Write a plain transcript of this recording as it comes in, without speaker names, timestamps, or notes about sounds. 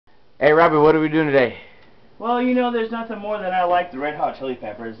Hey, Robby, what are we doing today? Well, you know, there's nothing more than I like the red hot chili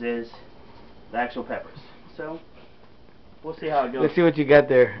peppers is the actual peppers. So, we'll see how it goes. Let's see what you got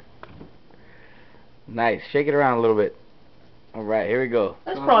there. Nice. Shake it around a little bit. Alright, here we go.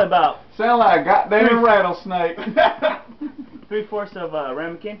 That's probably about... Sound like a goddamn rattlesnake. 3/4 of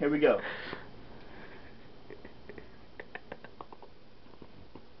ramekin. Here we go.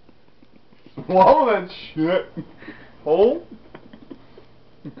 Whoa, that shit. Whole?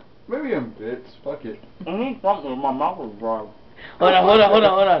 Maybe in bits. Fuck it. Something my mouth is dry. Hold on.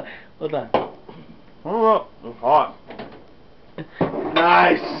 Hold up. It's hot.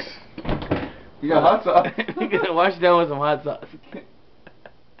 Nice. You got hot sauce. You gotta wash it down with some hot sauce.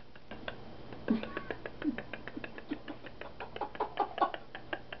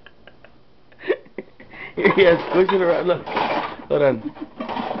 Here, squish it around. Look. Hold on.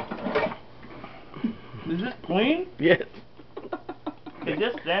 Is this clean? Yes. Is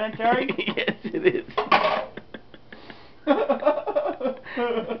this sanitary? Yes, it is.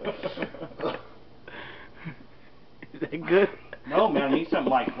 Is that good? No, man. I need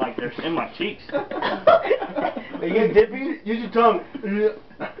something like there's in my cheeks. Are you getting dippy? Use your tongue.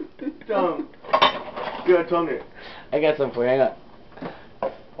 Tongue. Good tongue it. I got some for you. Hang on.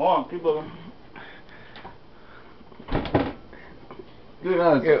 Hold on, keep looking. Dude,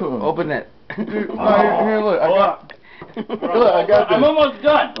 that's Here, cool. open that. Dude, here, look. I got. Look, I got this. I'm almost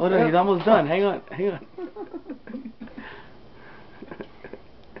done. Hold on, he's almost done. Hang on.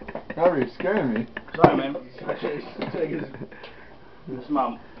 Robby, you're scaring me. Sorry, man. This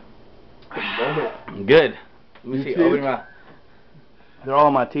mom. Good. Let me Your see. teeth? Open your mouth. They're all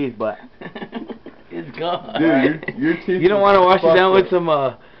in my teeth, but It's gone. Dude, your teeth. You don't want to wash it down with up. some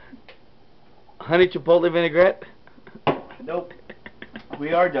honey chipotle vinaigrette? nope.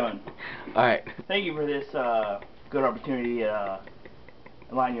 We are done. Alright. Thank you for this good opportunity to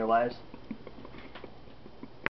enlighten your lives.